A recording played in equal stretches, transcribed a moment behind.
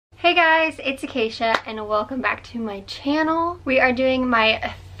Hey guys, it's Acacia and welcome back to my channel. We are doing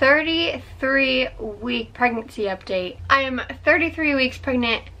my 33-week pregnancy update. I am 33 weeks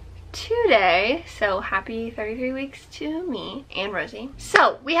pregnant today, so happy 33 weeks to me and Rosie.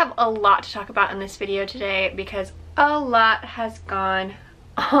 So we have a lot to talk about in this video today because a lot has gone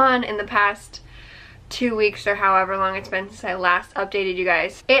on in the past 2 weeks or however long it's been since I last updated you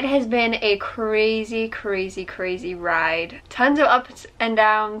guys. It has been a crazy ride. Tons of ups and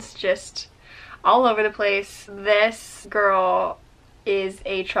downs, just all over the place. This girl is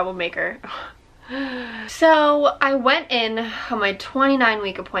a troublemaker. So I went in on my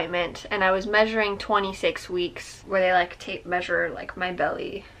 29-week appointment and I was measuring 26 weeks where they like tape measure like my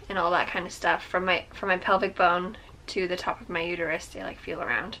belly and all that kind of stuff from my pelvic bone to the top of my uterus. They like feel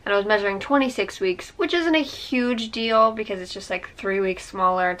around, and I was measuring 26 weeks, which isn't a huge deal because it's just like 3 weeks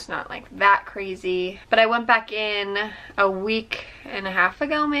smaller. It's not like that crazy. But I went back in a week and a half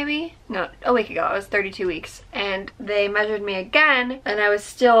ago, maybe no, a week ago. I was 32 weeks and they measured me again and I was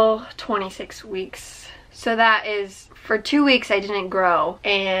still 26 weeks. So that is, for 2 weeks I didn't grow,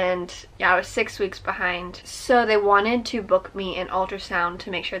 and yeah, I was 6 weeks behind. So they wanted to book me an ultrasound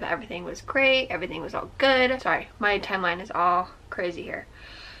to make sure that everything was great, everything was all good. Sorry, my timeline is all crazy here.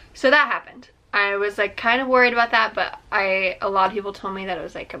 So that happened. I was like kind of worried about that, but a lot of people told me that it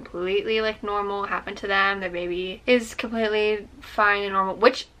was like completely like normal, happened to them. Their baby is completely fine and normal,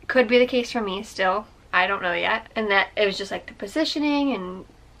 which could be the case for me still. I don't know yet. And that it was just like the positioning and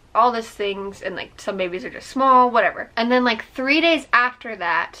all these things, and like some babies are just small, whatever. And then like 3 days after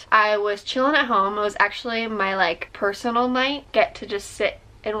that, I was chilling at home. It was actually my like personal night. Get to just sit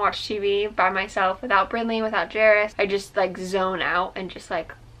and watch TV by myself without Brindley, without Jairus. I just like zone out and just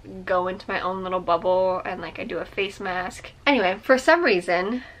like go into my own little bubble, and like I do a face mask. Anyway, for some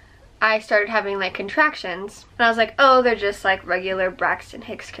reason I started having like contractions and I was like, oh, they're just like regular Braxton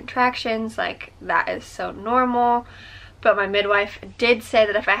Hicks contractions, like that is so normal. But my midwife did say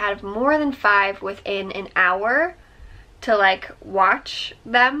that if I had more than 5 within an hour, to like watch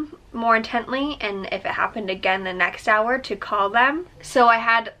them more intently, and if it happened again the next hour, to call them. So I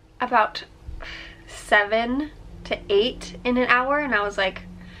had about 7 to 8 in an hour, and I was like,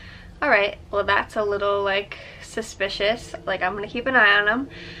 all right, well that's a little like suspicious, like I'm gonna keep an eye on them.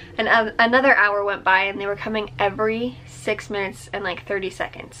 And another hour went by and they were coming every 6 minutes and like 30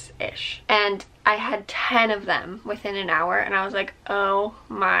 seconds ish, and I had 10 of them within an hour, and I was like, oh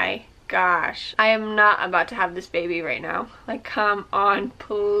my gosh, I am not about to have this baby right now. Like, come on,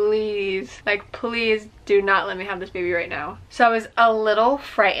 please. Like, please do not let me have this baby right now. So I was a little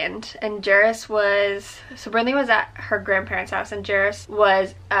frightened, and Jairus was, so Brindley was at her grandparents' house and Jairus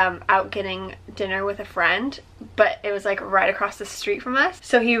was out getting dinner with a friend, but it was like right across the street from us.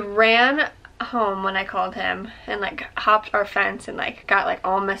 So he ran home when I called him and like hopped our fence and like got like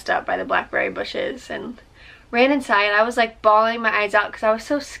all messed up by the blackberry bushes and ran inside. I was like bawling my eyes out because I was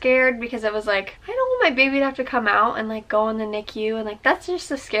so scared, because it was like, I don't want my baby to have to come out and like go in the NICU, and like that's just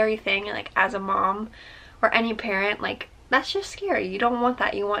a scary thing. And like as a mom or any parent, like that's just scary. You don't want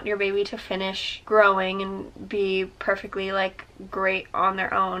that. You want your baby to finish growing and be perfectly like great on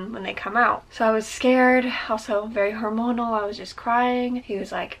their own when they come out. So I was scared, also very hormonal. I was just crying. He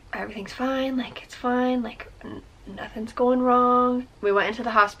was like, everything's fine, like it's fine, like nothing's going wrong. We went into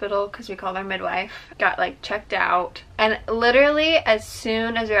the hospital because we called our midwife, got like checked out, and literally as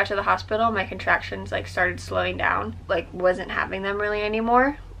soon as we got to the hospital, my contractions like started slowing down, like wasn't having them really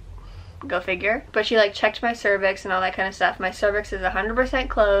anymore. Go figure. But she like checked my cervix and all that kind of stuff. My cervix is 100%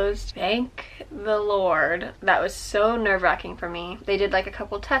 closed. Thank the Lord. That was so nerve-wracking for me. They did like a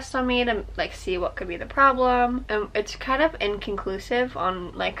couple tests on me to like see what could be the problem, and it's kind of inconclusive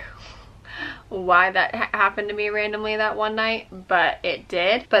on like why that happened to me randomly that one night, but it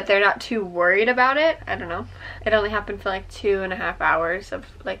did. But they're not too worried about it. I don't know. It only happened for like 2.5 hours of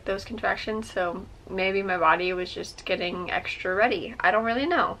like those contractions, so maybe my body was just getting extra ready. I don't really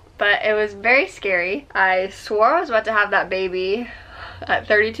know, but it was very scary. I swore I was about to have that baby at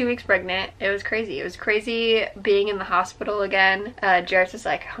 32 weeks pregnant. It was crazy. It was crazy being in the hospital again. Jairus is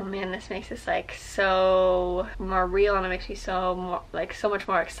like, oh man, this makes this like so more real, and it makes me so much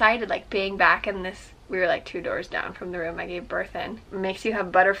more excited, like being back in this. We were like 2 doors down from the room I gave birth in. It makes you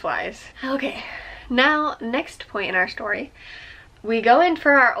have butterflies. Okay, now next point in our story. We go in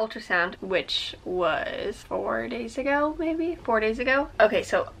for our ultrasound, which was 4 days ago, maybe 4 days ago. Okay,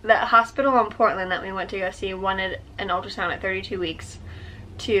 so the hospital in Portland that we went to go see wanted an ultrasound at 32 weeks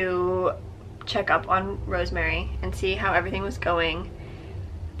to check up on Rosemary and see how everything was going.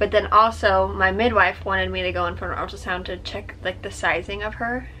 But then also my midwife wanted me to go in for an ultrasound to check like the sizing of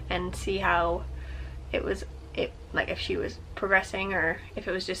her and see how it was like if she was progressing or if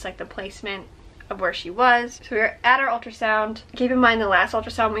it was just like the placement of where she was. So we were at our ultrasound. Keep in mind the last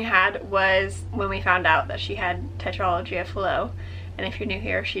ultrasound we had was when we found out that she had tetralogy of Fallot. And if you're new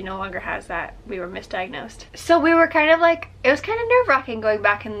here, she no longer has that. We were misdiagnosed. So we were kind of like, it was kind of nerve-wracking going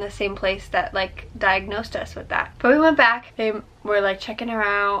back in the same place that like diagnosed us with that. But we went back, they were like checking her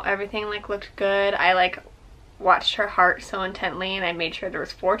out, everything like looked good. I like watched her heart so intently and I made sure there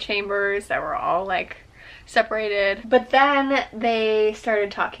was 4 chambers that were all like separated. But then they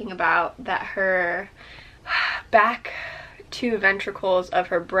started talking about that her back 2 ventricles of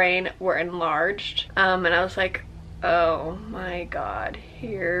her brain were enlarged. And I was like, oh my god,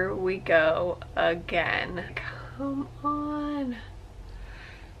 here we go again. Come on.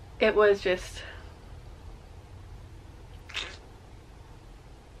 It was just,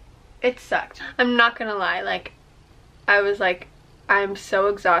 it sucked. I'm not gonna lie, like I was like, I'm so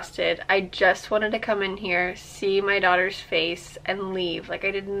exhausted. I just wanted to come in here, see my daughter's face and leave. Like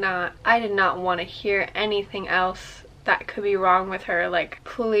I did not want to hear anything else that could be wrong with her. Like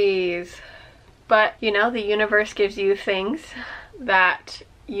please. But you know, the universe gives you things that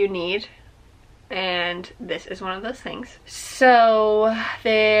you need, and this is one of those things. So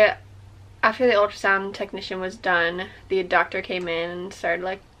after the ultrasound technician was done, the doctor came in and started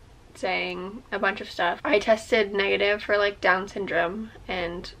like saying a bunch of stuff. I tested negative for like Down syndrome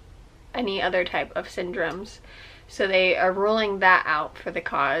and any other type of syndromes. So they are ruling that out for the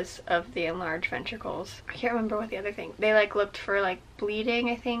cause of the enlarged ventricles. I can't remember what the other thing. They like looked for like bleeding,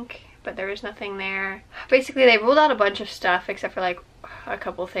 I think, but there was nothing there. Basically, they ruled out a bunch of stuff except for like a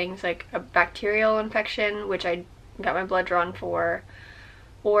couple things, like a bacterial infection, which I got my blood drawn for,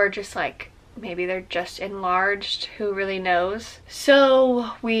 or just like maybe they're just enlarged, who really knows.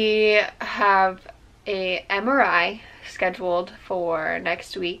 So we have a MRI scheduled for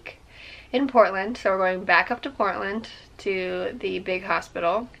next week in Portland. So we're going back up to Portland to the big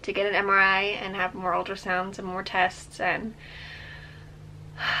hospital to get an MRI and have more ultrasounds and more tests and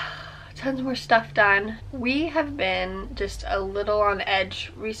tons more stuff done. We have been just a little on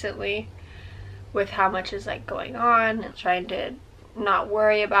edge recently with how much is like going on and trying to not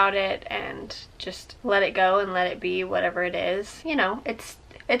worry about it and just let it go and let it be whatever it is. You know,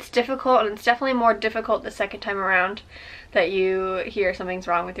 it's difficult, and it's definitely more difficult the second time around that you hear something's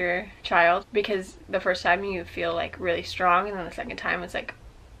wrong with your child, because the first time you feel like really strong and then the second time it's like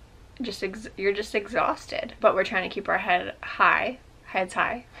you're just exhausted. But we're trying to keep our heads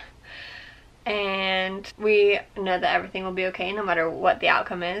high, and we know that everything will be okay no matter what the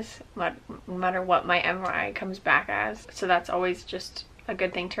outcome is, no matter what my MRI comes back as. So that's always just a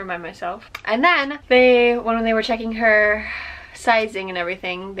good thing to remind myself. And then when they were checking her sizing and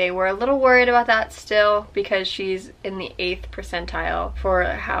everything, they were a little worried about that still, because she's in the 8th percentile for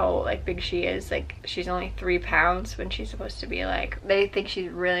how like big she is. Like she's only 3 pounds when she's supposed to be like, they think she's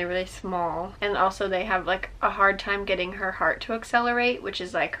really, really small. And also they have like a hard time getting her heart to accelerate, which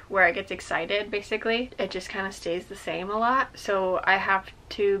is like where it gets excited basically. It just kind of stays the same a lot. So I have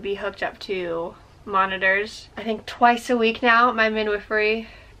to be hooked up to monitors, I think twice a week now at my midwifery,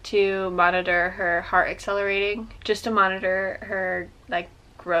 to monitor her heart accelerating, just to monitor her like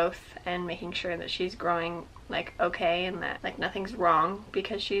growth and making sure that she's growing like okay and that like nothing's wrong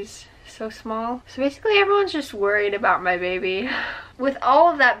because she's so small. So basically everyone's just worried about my baby. With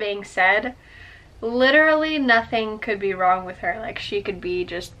all of that being said, literally nothing could be wrong with her. Like she could be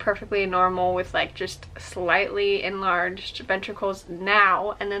just perfectly normal with like just slightly enlarged ventricles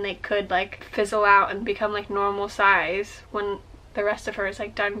now, and then they could like fizzle out and become like normal size when the rest of her is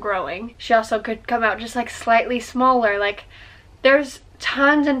like done growing. She also could come out just like slightly smaller. Like there's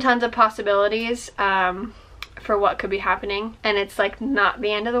tons and tons of possibilities for what could be happening, and it's like not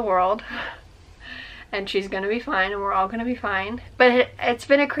the end of the world, and she's gonna be fine and we're all gonna be fine. But it's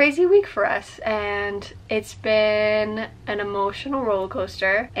been a crazy week for us, and it's been an emotional roller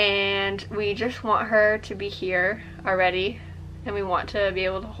coaster, and we just want her to be here already, and we want to be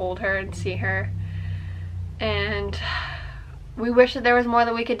able to hold her and see her, and we wish that there was more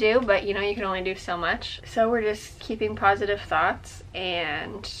that we could do, but you know, you can only do so much. So we're just keeping positive thoughts,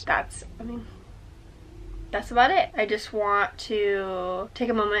 and that's about it. I just want to take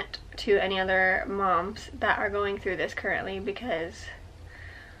a moment to any other moms that are going through this currently, because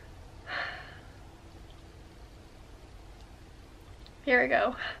here we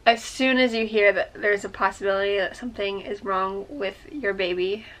go. As soon as you hear that there's a possibility that something is wrong with your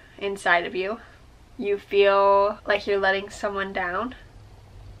baby inside of you, you feel like you're letting someone down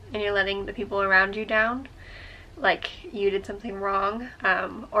and you're letting the people around you down, like you did something wrong,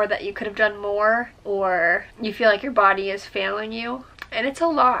 or that you could have done more, or you feel like your body is failing you. And it's a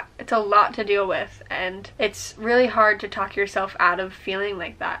lot to deal with, and it's really hard to talk yourself out of feeling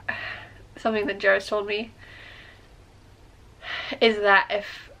like that. Something that Jared's told me is that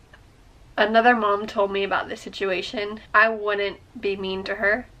if another mom told me about this situation, I wouldn't be mean to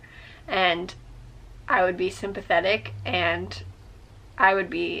her, and I would be sympathetic, and I would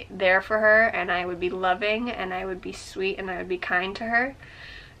be there for her, and I would be loving, and I would be sweet, and I would be kind to her.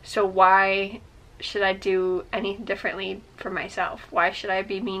 So why should I do anything differently for myself? Why should I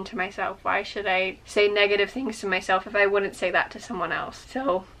be mean to myself? Why should I say negative things to myself if I wouldn't say that to someone else?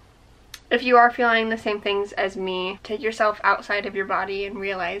 So if you are feeling the same things as me, take yourself outside of your body and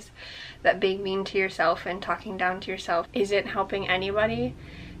realize that being mean to yourself and talking down to yourself isn't helping anybody,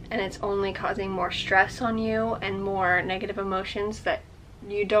 and it's only causing more stress on you and more negative emotions that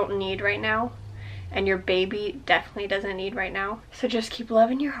you don't need right now, and your baby definitely doesn't need right now. So just keep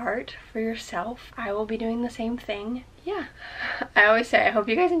loving your heart for yourself. I will be doing the same thing. Yeah. I always say I hope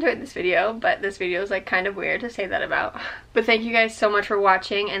you guys enjoyed this video, but this video is like kind of weird to say that about. But thank you guys so much for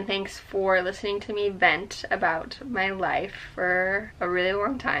watching, and thanks for listening to me vent about my life for a really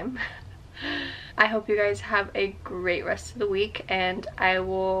long time. I hope you guys have a great rest of the week, and I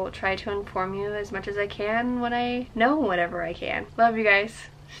will try to inform you as much as I can when I know whatever I can. Love you guys.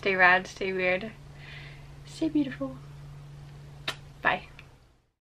 Stay rad, stay weird, stay beautiful. Bye.